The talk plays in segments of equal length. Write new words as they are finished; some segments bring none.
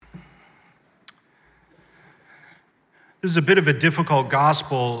This is a bit of a difficult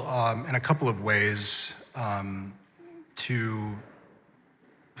gospel in a couple of ways to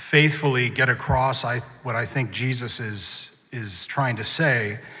faithfully get across what I think Jesus is trying to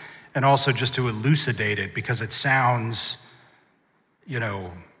say, and also just to elucidate it because it sounds,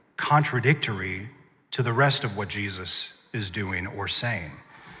 contradictory to the rest of what Jesus is doing or saying.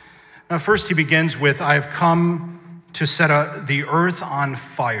 Now, first he begins with, I have come to set the earth on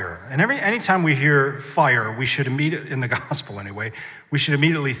fire. And anytime we hear fire, we should immediately, in the gospel anyway, we should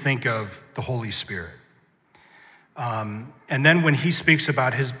immediately think of the Holy Spirit. And then when he speaks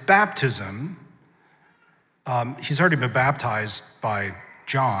about his baptism, he's already been baptized by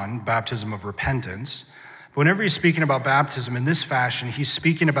John, baptism of repentance. But whenever he's speaking about baptism in this fashion, he's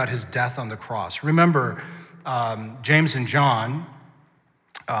speaking about his death on the cross. Remember, James and John,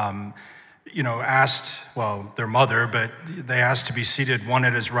 asked, their mother, but they asked to be seated one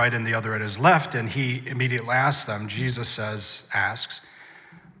at his right and the other at his left, and he immediately asked them, Jesus asks,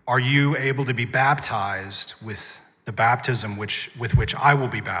 are you able to be baptized with the baptism with which I will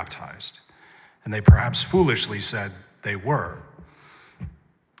be baptized? And they perhaps foolishly said they were.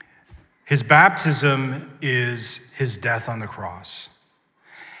 His baptism is his death on the cross.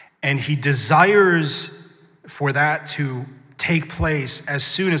 And he desires for that to take place as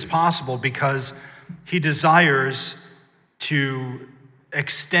soon as possible because he desires to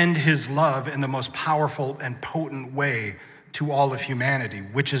extend his love in the most powerful and potent way to all of humanity,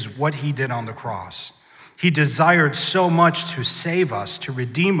 which is what he did on the cross. He desired so much to save us, to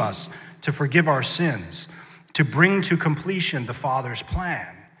redeem us, to forgive our sins, to bring to completion the Father's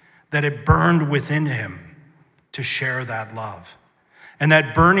plan, that it burned within him to share that love. And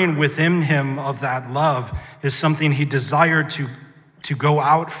that burning within him of that love is something he desired to go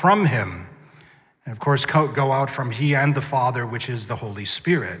out from him. And of course, go out from he and the Father, which is the Holy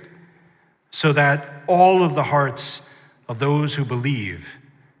Spirit, so that all of the hearts of those who believe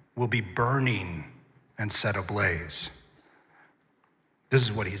will be burning and set ablaze. This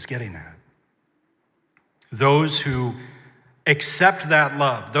is what he's getting at. Those who accept that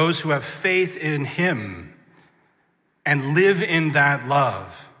love, those who have faith in him, and live in that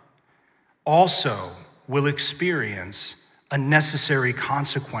love also will experience a necessary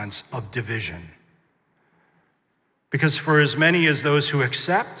consequence of division. Because for as many as those who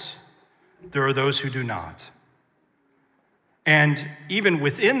accept, there are those who do not. And even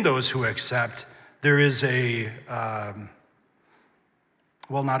within those who accept, there is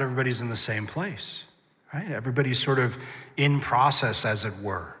not everybody's in the same place, right? Everybody's sort of in process, as it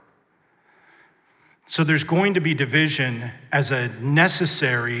were. So there's going to be division as a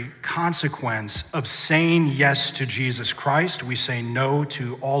necessary consequence of saying yes to Jesus Christ. We say no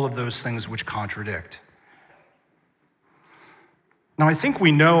to all of those things which contradict. Now, I think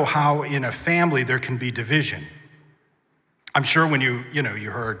we know how in a family there can be division. I'm sure when you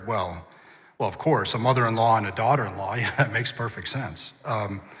heard, well, of course, a mother-in-law and a daughter-in-law, yeah, that makes perfect sense.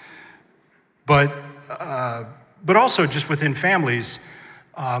 But also just within families,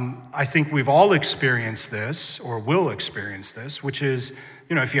 I think we've all experienced this or will experience this, which is,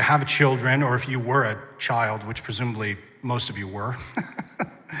 if you have children or if you were a child, which presumably most of you were,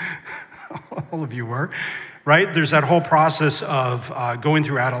 all of you were, right? There's that whole process of going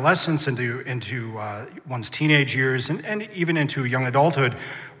through adolescence into one's teenage years and even into young adulthood,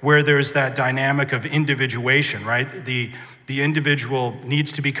 where there's that dynamic of individuation, right? The individual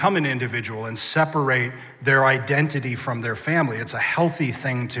needs to become an individual and separate their identity from their family. It's a healthy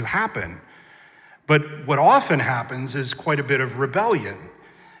thing to happen. But what often happens is quite a bit of rebellion.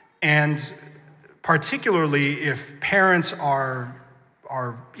 And particularly if parents are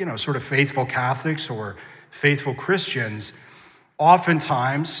sort of faithful Catholics or faithful Christians,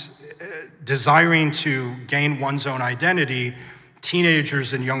 oftentimes desiring to gain one's own identity,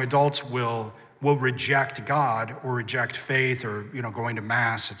 teenagers and young adults will reject God or reject faith or, going to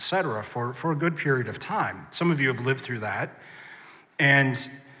mass, etc., for a good period of time. Some of you have lived through that. And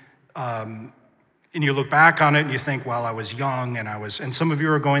you look back on it and you think, well, I was young and some of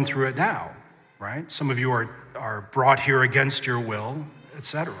you are going through it now, right? Some of you are brought here against your will,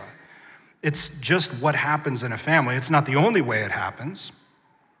 etc. It's just what happens in a family. It's not the only way it happens,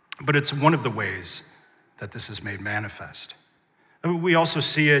 but it's one of the ways that this is made manifest. We also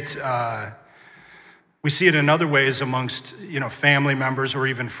see it. We see it in other ways amongst, family members or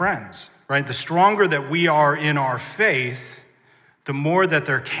even friends, right? The stronger that we are in our faith, the more that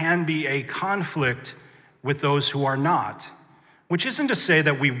there can be a conflict with those who are not, which isn't to say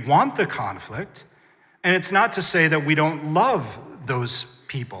that we want the conflict, and it's not to say that we don't love those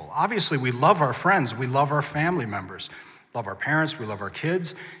people. Obviously, we love our friends, we love our family members. love our parents, we love our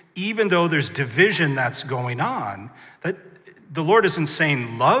kids, even though there's division that's going on, that the Lord isn't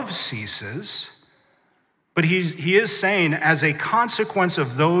saying love ceases, but he is saying, as a consequence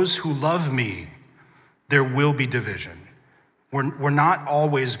of those who love me, there will be division. We're not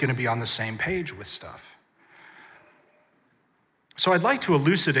always going to be on the same page with stuff. So I'd like to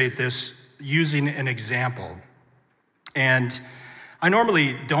elucidate this using an example. And I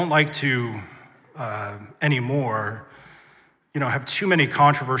normally don't like to, anymore, have too many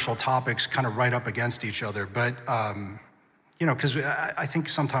controversial topics kind of right up against each other. But, because I think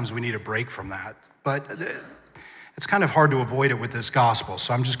sometimes we need a break from that. But it's kind of hard to avoid it with this gospel.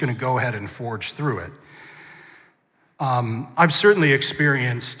 So I'm just going to go ahead and forge through it. I've certainly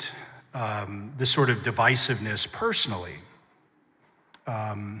experienced this sort of divisiveness personally.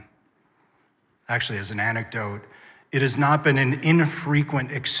 Actually, as an anecdote, it has not been an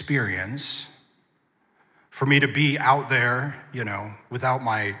infrequent experience for me to be out there, without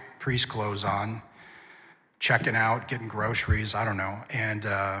my priest clothes on, checking out, getting groceries, I don't know, and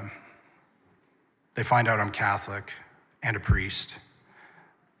they find out I'm Catholic and a priest,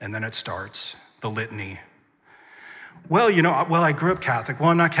 and then it starts, the litany. Well, I grew up Catholic. Well,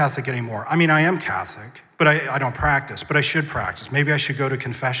 I'm not Catholic anymore. I mean, I am Catholic, but I don't practice, but I should practice. Maybe I should go to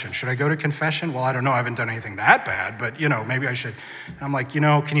confession. Should I go to confession? Well, I don't know. I haven't done anything that bad, but, maybe I should. And I'm like,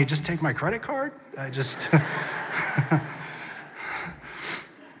 can you just take my credit card?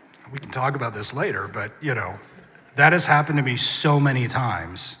 We can talk about this later, but, that has happened to me so many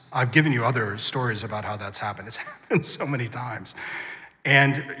times. I've given you other stories about how that's happened. It's happened so many times.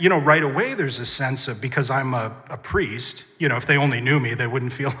 And, right away there's a sense of, because I'm a priest, if they only knew me, they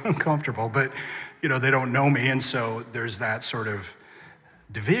wouldn't feel uncomfortable, but, they don't know me, and so there's that sort of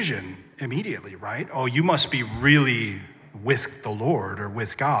division immediately, right? Oh, you must be really with the Lord or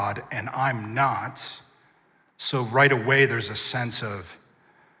with God, and I'm not. So right away there's a sense of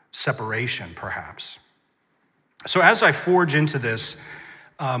separation, perhaps. So as I forge into this,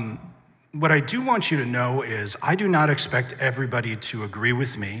 what I do want you to know is I do not expect everybody to agree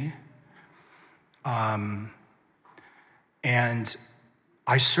with me. And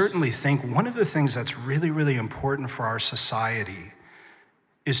I certainly think one of the things that's really, really important for our society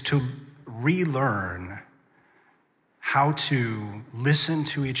is to relearn how to listen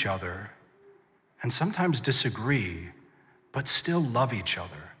to each other and sometimes disagree, but still love each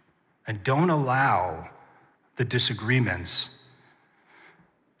other. And don't allow the disagreements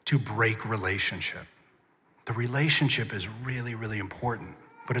to break relationship. The relationship is really, really important,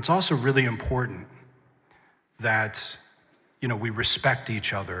 but it's also really important that, we respect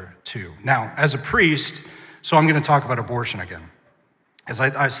each other too. Now, as a priest, so I'm going to talk about abortion again. As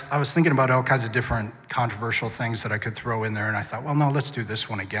I was thinking about all kinds of different controversial things that I could throw in there, and I thought, well, no, let's do this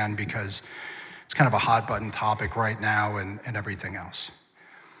one again because it's kind of a hot button topic right now and everything else.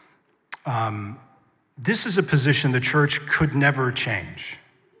 This is a position the church could never change,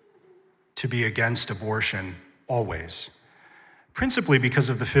 to be against abortion always, principally because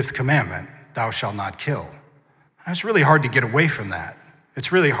of the fifth commandment, thou shalt not kill. It's really hard to get away from that.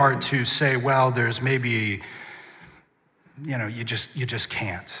 It's really hard to say, well, there's maybe, you just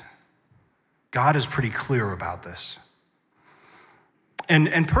can't. God is pretty clear about this.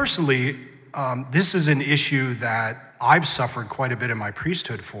 And personally, this is an issue that I've suffered quite a bit in my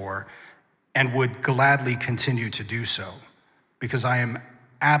priesthood for and would gladly continue to do so because I am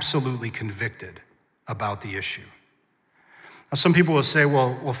absolutely convicted about the issue. Now, some people will say,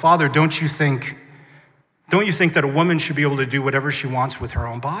 well, Father, don't you think that a woman should be able to do whatever she wants with her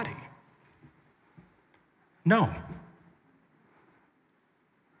own body? No.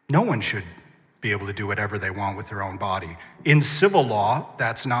 No one should be able to do whatever they want with their own body. In civil law,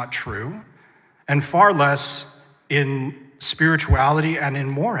 that's not true, and far less in spirituality and in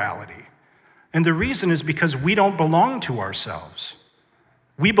morality. And the reason is because we don't belong to ourselves.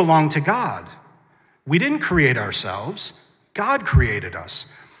 We belong to God. We didn't create ourselves. God created us.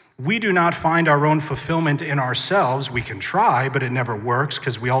 We do not find our own fulfillment in ourselves. We can try, but it never works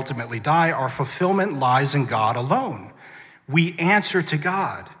because we ultimately die. Our fulfillment lies in God alone. We answer to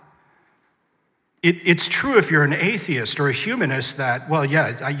God. It's true if you're an atheist or a humanist that, well,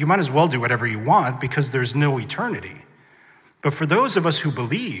 yeah, you might as well do whatever you want because there's no eternity. But for those of us who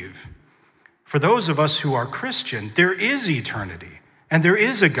believe, for those of us who are Christian, there is eternity, and there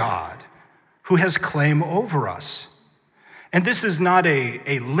is a God who has claim over us. And this is not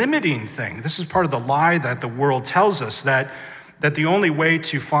a limiting thing. This is part of the lie that the world tells us, that the only way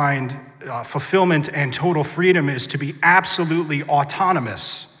to find fulfillment and total freedom is to be absolutely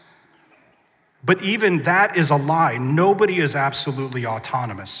autonomous. But even that is a lie. Nobody is absolutely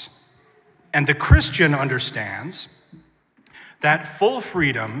autonomous. And the Christian understands that full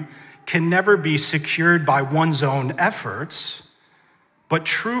freedom can never be secured by one's own efforts, but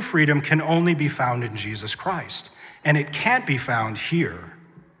true freedom can only be found in Jesus Christ. And it can't be found here.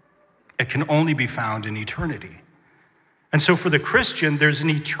 It can only be found in eternity. And so for the Christian, there's an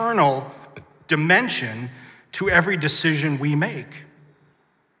eternal dimension to every decision we make.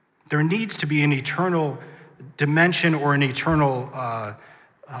 There needs to be an eternal dimension or an eternal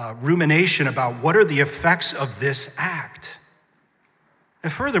rumination about what are the effects of this act.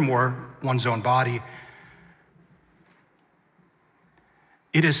 And furthermore, one's own body,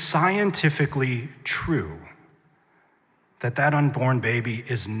 it is scientifically true that that unborn baby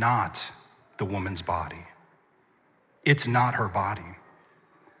is not the woman's body. It's not her body.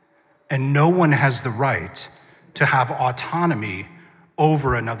 And no one has the right to have autonomy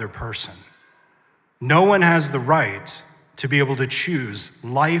over another person. No one has the right to be able to choose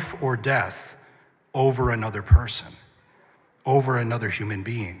life or death over another person, over another human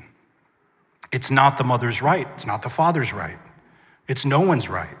being. It's not the mother's right. It's not the father's right. It's no one's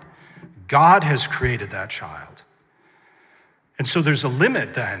right. God has created that child. And so there's a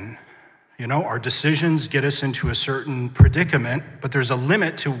limit then. Our decisions get us into a certain predicament, but there's a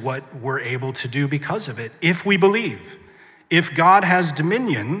limit to what we're able to do because of it. If we believe, if God has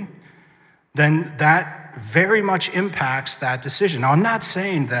dominion, then that very much impacts that decision. Now, I'm not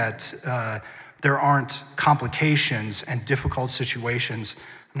saying that there aren't complications and difficult situations.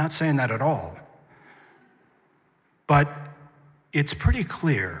 I'm not saying that at all. But it's pretty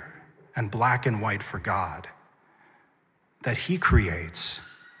clear and black and white for God that he creates,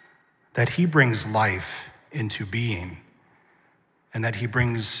 that he brings life into being, and that he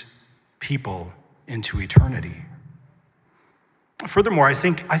brings people into eternity. Furthermore, I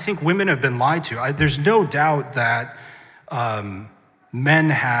think women have been lied to. There's no doubt that men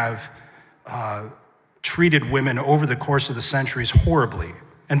have treated women over the course of the centuries horribly,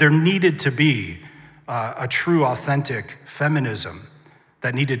 and there needed to be a true, authentic feminism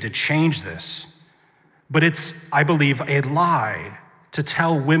that needed to change this. But it's, I believe, a lie to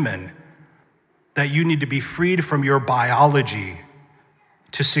tell women that you need to be freed from your biology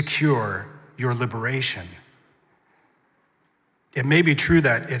to secure your liberation. It may be true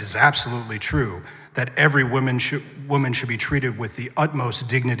that it is absolutely true that every woman should be treated with the utmost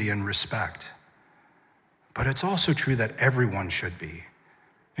dignity and respect. But it's also true that everyone should be,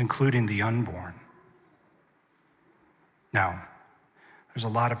 including the unborn. Now, there's a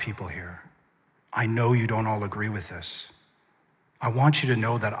lot of people here. I know you don't all agree with this. I want you to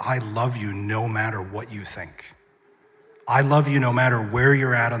know that I love you no matter what you think. I love you no matter where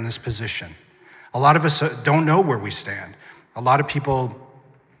you're at on this position. A lot of us don't know where we stand. A lot of people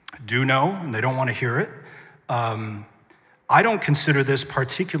do know, and they don't want to hear it. I don't consider this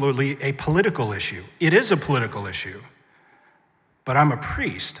particularly a political issue. It is a political issue, but I'm a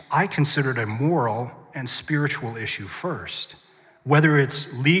priest. I consider it a moral and spiritual issue first. Whether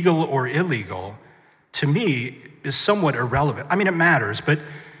it's legal or illegal, to me, is somewhat irrelevant. I mean, it matters, but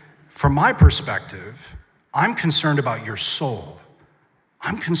from my perspective, I'm concerned about your soul.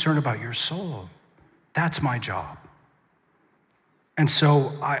 I'm concerned about your soul. That's my job. And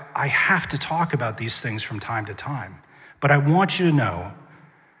so I have to talk about these things from time to time. But I want you to know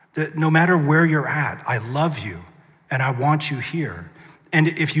that no matter where you're at, I love you and I want you here. And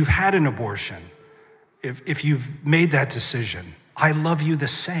if you've had an abortion, if you've made that decision, I love you the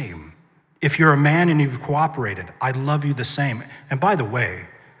same. If you're a man and you've cooperated, I love you the same. And by the way,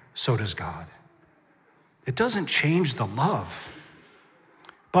 so does God. It doesn't change the love.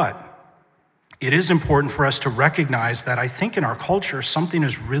 But it is important for us to recognize that I think in our culture, something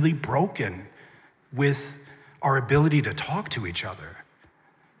is really broken with our ability to talk to each other,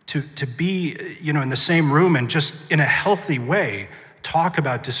 to be, in the same room and just in a healthy way, talk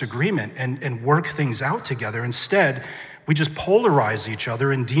about disagreement and work things out together. Instead, we just polarize each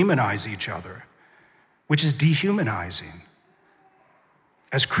other and demonize each other, which is dehumanizing.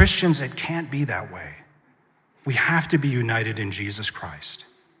 As Christians, it can't be that way. We have to be united in Jesus Christ.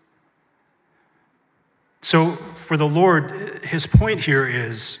 So for the Lord, his point here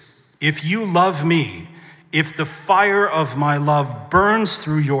is, if you love me, if the fire of my love burns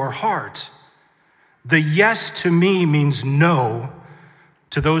through your heart, the yes to me means no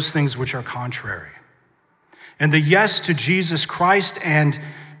to those things which are contrary. And the yes to Jesus Christ and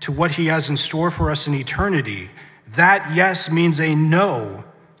to what he has in store for us in eternity, that yes means a no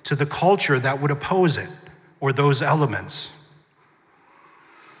to the culture that would oppose it or those elements.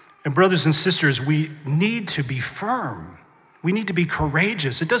 And brothers and sisters, we need to be firm. We need to be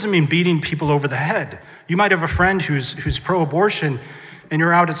courageous. It doesn't mean beating people over the head. You might have a friend who's pro-abortion and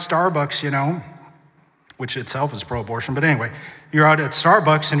you're out at Starbucks, which itself is pro-abortion. But anyway, you're out at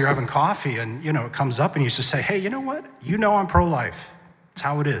Starbucks and you're having coffee and, it comes up and you just say, hey, you know what? I'm pro-life. It's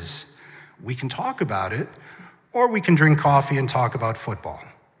how it is. We can talk about it, or we can drink coffee and talk about football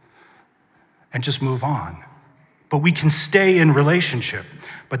and just move on. But we can stay in relationship.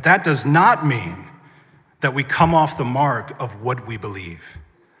 But that does not mean that we come off the mark of what we believe.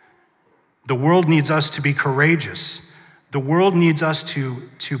 The world needs us to be courageous. The world needs us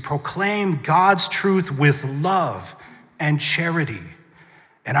to proclaim God's truth with love and charity.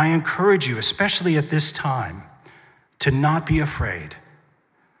 And I encourage you, especially at this time, to not be afraid.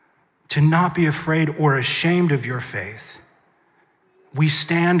 To not be afraid or ashamed of your faith. We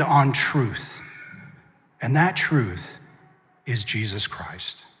stand on truth, and that truth is Jesus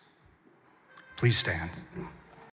Christ. Please stand.